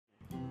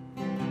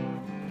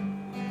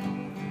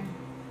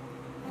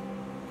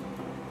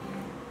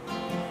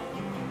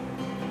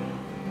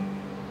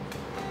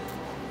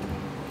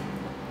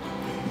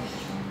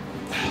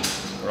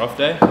rough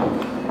day?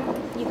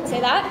 You can say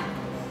that?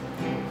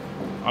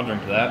 I'll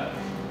drink to that.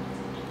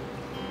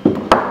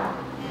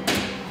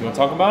 You want to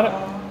talk about it?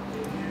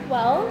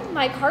 Well,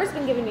 my car's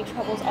been giving me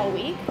troubles all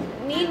week.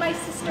 Me and my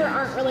sister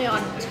aren't really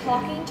on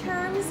talking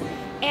terms,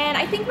 and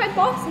I think my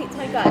boss hates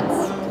my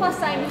guts. Plus,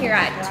 I'm here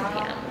at 2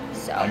 p.m.,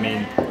 so... I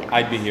mean,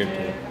 I'd be here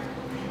too.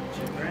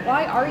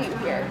 Why are you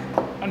here?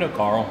 I know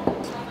Carl.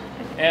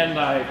 And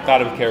I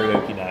thought of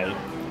karaoke night.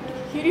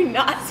 You do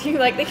not seem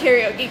like the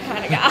karaoke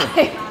kind of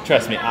guy.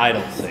 Trust me, I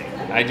don't sing.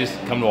 I just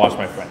come to watch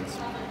my friends.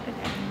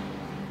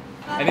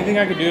 Okay. Anything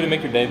I could do to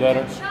make your day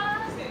better?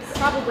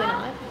 Probably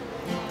not.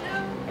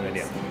 Good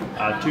idea.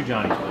 2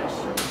 Johnny, please.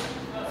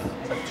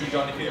 2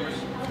 Johnny Fevers.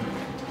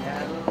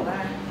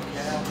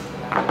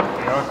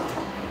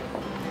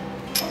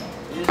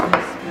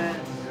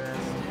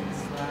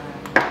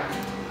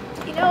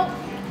 You know,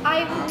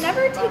 I've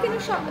never taken a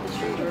shot with a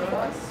stranger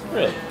before.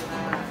 Really?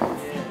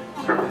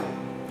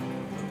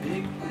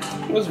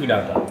 What else have we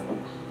not done?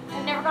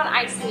 I've never gone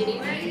ice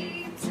skating.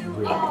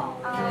 Really?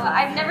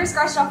 I've never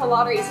scratched off a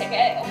lottery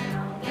ticket.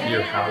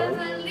 You're how old?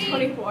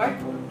 24.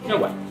 You know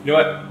what?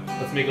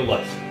 Let's make a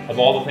list of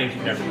all the things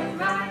you've never done.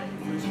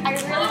 I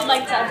really would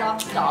like to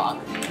adopt a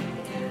dog.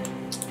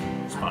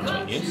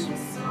 Spontaneous.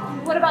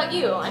 What about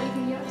you?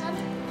 Anything you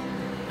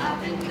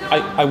haven't done?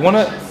 I want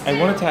a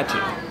tattoo.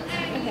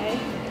 Okay.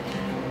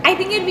 I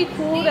think it'd be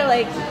cool to,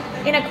 like,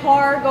 in a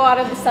car, go out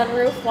of the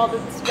sunroof while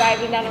it's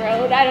driving down the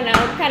road. I don't know.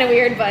 Kind of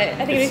weird, but I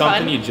think it'd be fun. It's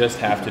something you just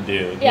have to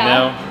do, Yeah. you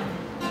know?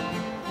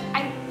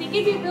 I think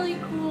it'd be really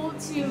cool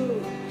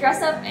to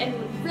dress up in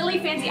really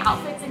fancy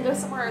outfits and go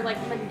somewhere, like,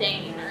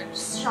 mundane or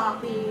just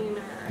shopping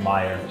or...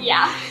 Meyer.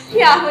 Yeah,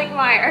 like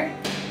Meyer.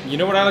 You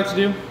know what I like to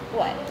do?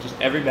 What? Just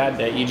every bad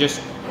day, you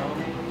just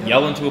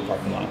yell into a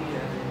parking lot.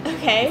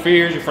 Okay. Your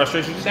fears, your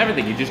frustrations, just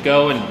everything. You just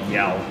go and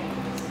yell.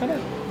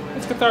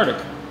 It's cathartic.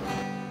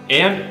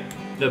 And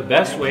the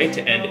best way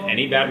to end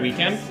any bad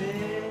weekend,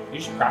 you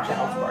just crash a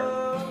house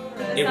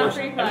party. It works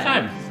every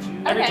time.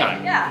 Every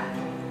time. Yeah.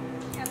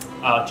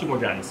 2 more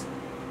Johnnies.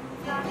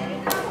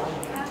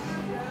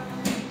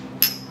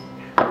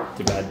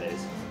 2 bad days.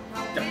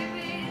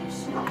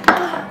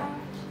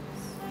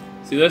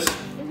 See this?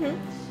 Mm-hmm.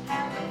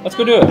 Let's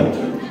go do it.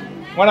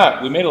 Why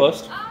not? We made a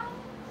list.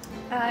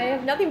 I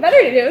have nothing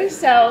better to do,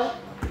 so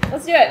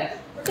let's do it.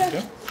 Let's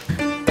go.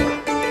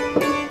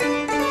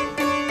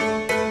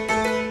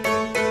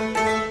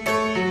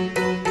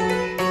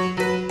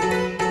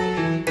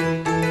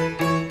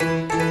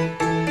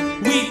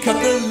 We cut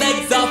the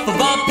legs off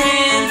of our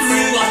pants,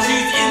 threw our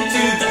shoes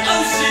into the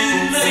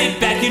ocean, sit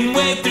back and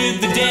wait through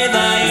the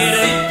daylight,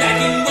 sit back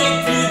and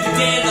wait through the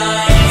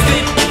daylight,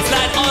 slip and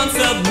slide on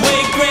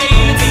subway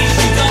grades, these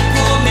shoes are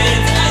poor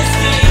man's ice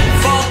skates,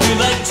 fall through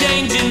like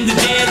change in the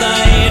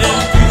daylight,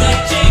 fall through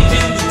like change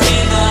in the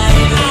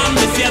daylight. I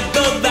miss ya,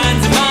 the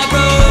lines in my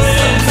road,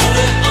 some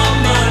color on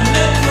my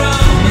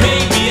nechrome,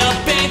 maybe I'll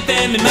paint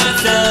them in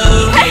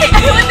myself. Hey,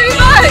 I went through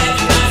mine!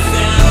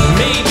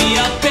 Maybe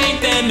I'll paint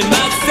them in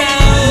myself.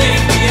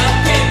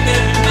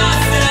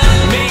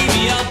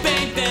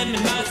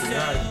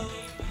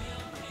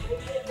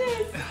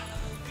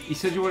 You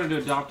said you wanted to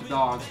adopt a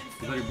dog.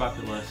 It's on your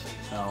bucket list,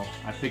 so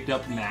I picked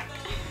up Mac.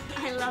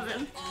 I love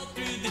him.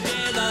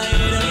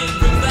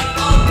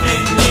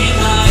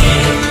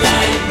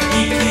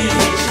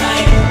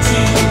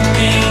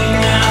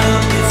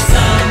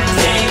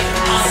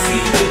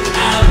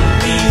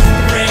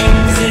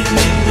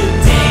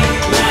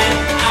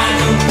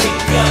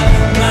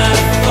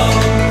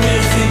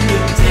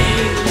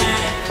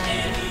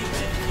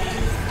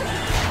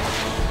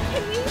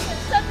 Can we use the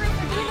sunroof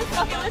for doing this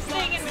bucket list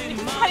thing and we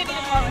just hide in the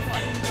car with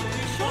one?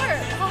 Sure.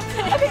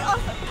 Okay,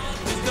 awesome.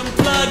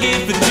 Unplug it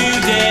for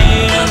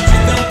today. Just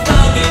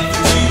unplug it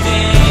for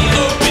today.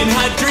 Open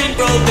hydrant,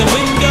 broken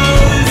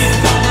windows.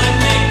 Install my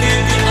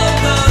naked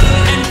elbow.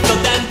 And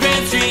flow down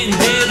Grand Street in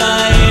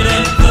daylight.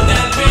 And flow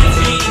down Grand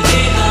Street in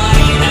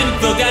daylight. And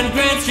flow down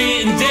Grand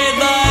Street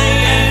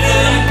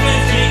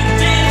in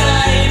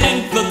daylight.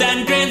 And flow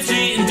down Grand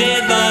Street in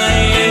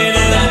daylight. And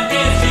flow down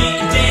Grand Street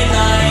in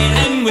daylight.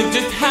 And with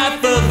just half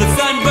of the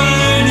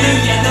sunburn, new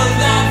yellow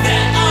light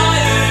that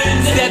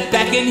iron. Step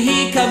back and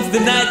here comes the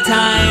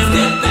nighttime.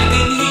 Step back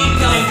and here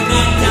comes the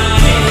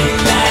nighttime.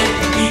 Daylight,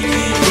 we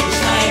could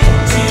hitchhike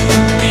to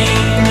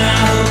Maine. I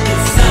hope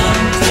that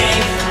someday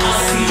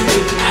I'll see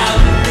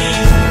without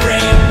these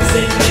frames.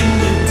 And in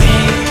the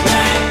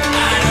daylight,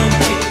 I don't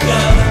pick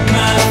up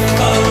my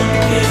phone,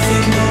 'cause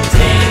in the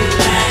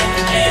daylight,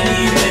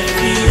 anywhere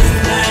feels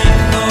like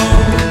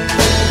home.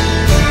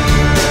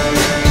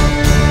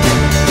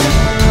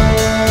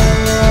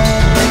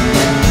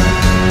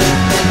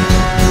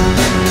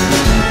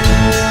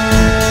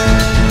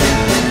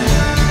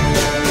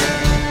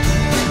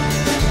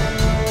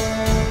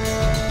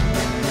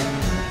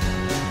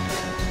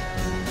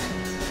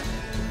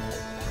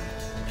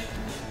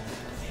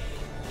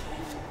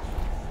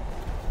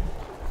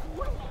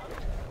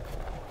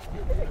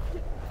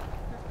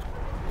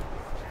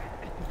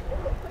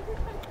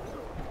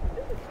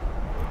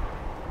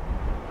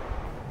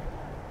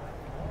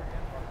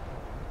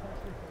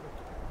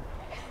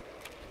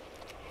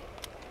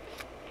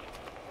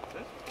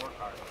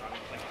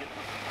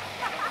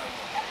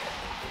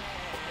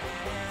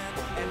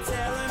 And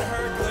telling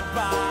her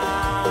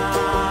goodbye.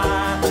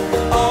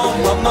 Oh,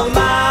 my,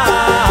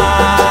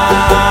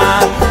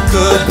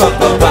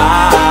 goodbye.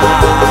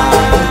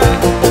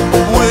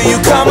 Will you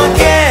come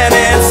again?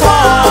 It's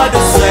hard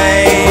to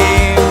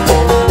say.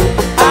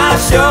 I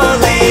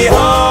surely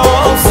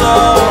hope so.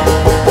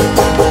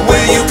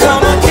 Will you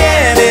come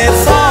again?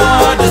 It's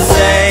hard to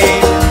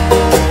say.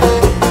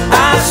 I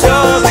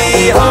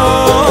surely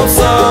hope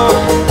so.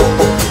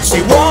 She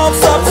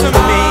walks up to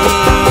me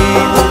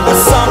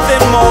with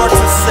something more to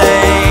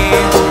say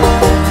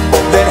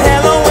than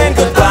hello and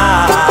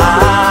goodbye.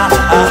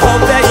 I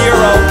hope that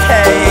you're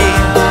okay.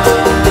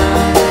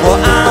 Well,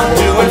 I'm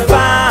doing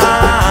fine.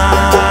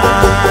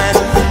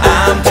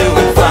 I'm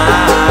doing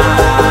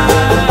fine.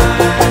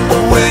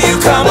 Will you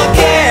come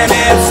again?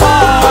 It's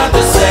hard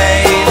to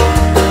say.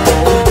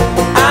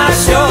 I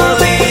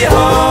surely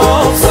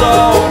hope so.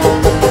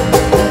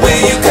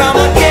 Will you come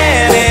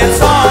again? It's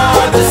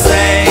hard to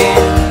say.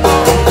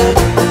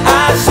 I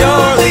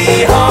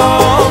surely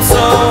hope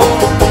so.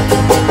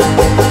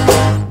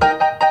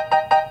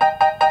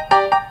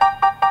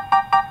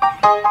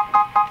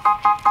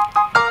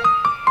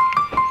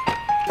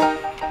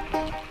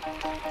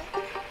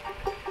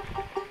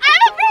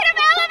 I'm afraid of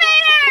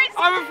elevators!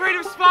 I'm afraid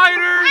of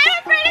spiders! I'm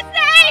afraid of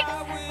snakes!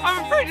 I'm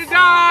afraid to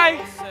die!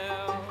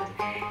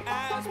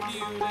 As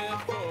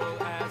beautiful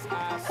as I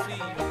see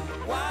you,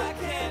 why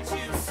can't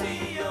you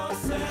see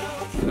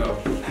yourself? So,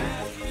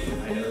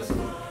 I know this is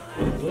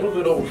a little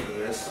bit old for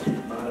this,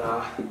 but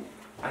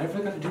I never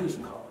got to do this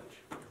in college.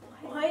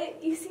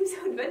 What? You seem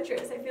so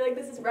adventurous. I feel like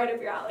this is right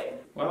up your alley.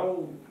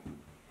 Well,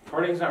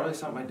 partying's not really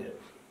something I did.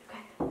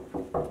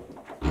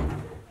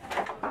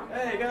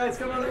 Hey guys,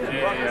 come on in.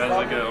 Hey,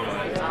 how's it going?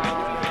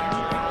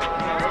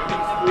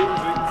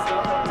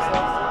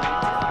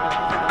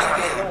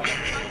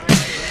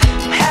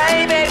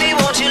 Hey baby,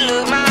 won't you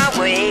look my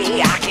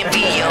way? I can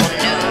be your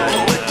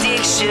new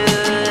addiction.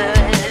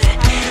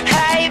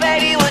 Hey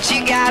baby, what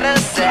you gotta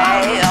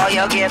say? All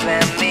you're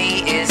giving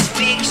me is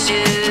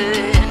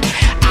fiction.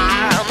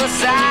 I'm a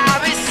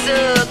sorry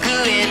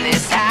sucker and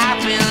this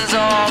happens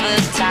all the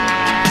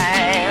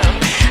time.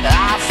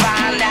 I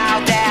find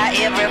out that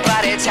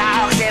everybody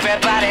talks,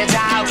 everybody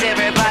talks,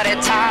 everybody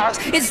talks.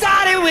 It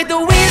started with a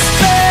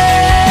whisper,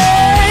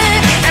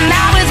 and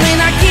that was when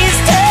I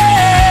kissed her.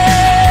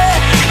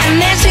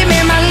 And then she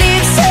made my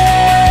lips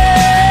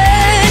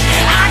hurt.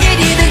 I could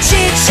hear the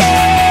chit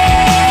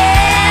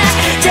chat.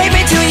 Take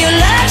me to your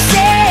love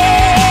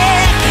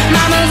shack.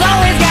 Mama's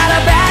always got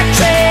a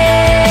backtrack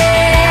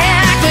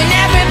when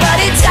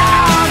everybody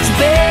talks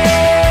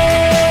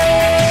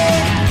back.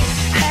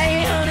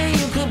 Hey honey,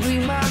 you could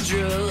be my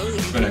drug.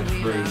 It's been a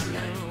crazy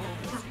night.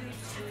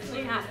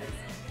 It has.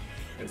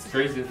 It's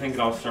crazy to think it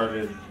all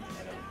started in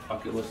a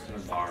bucket list in a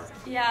bar.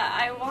 Yeah,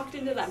 I walked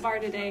into that bar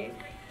today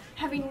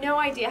having no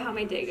idea how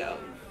my day goes.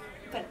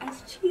 But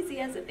as cheesy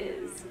as it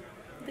is,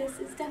 this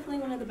is definitely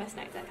one of the best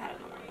nights I've had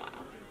in a long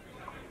while.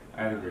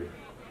 I agree.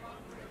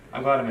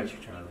 I'm glad I met you,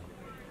 Charlie.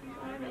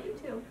 I met you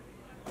too.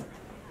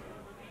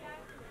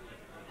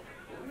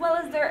 Well,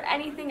 is there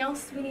anything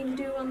else we need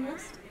to do on the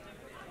list?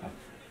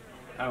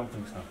 I don't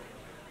think so.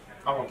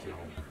 I'll walk you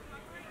home.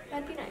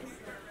 That'd be nice.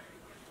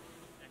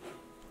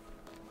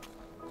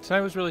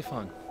 Tonight was really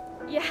fun.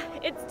 Yeah,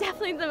 it's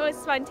definitely the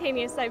most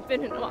spontaneous I've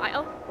been in a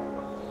while.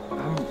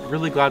 I'm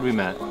really glad we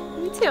met.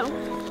 Me too.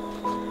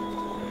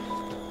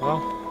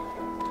 Well,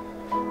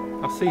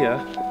 I'll see ya.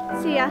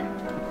 See ya.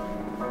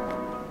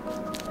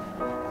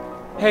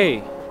 Hey,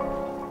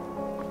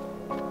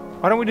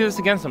 why don't we do this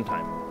again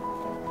sometime?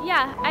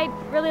 Yeah, I'd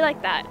really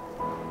like that.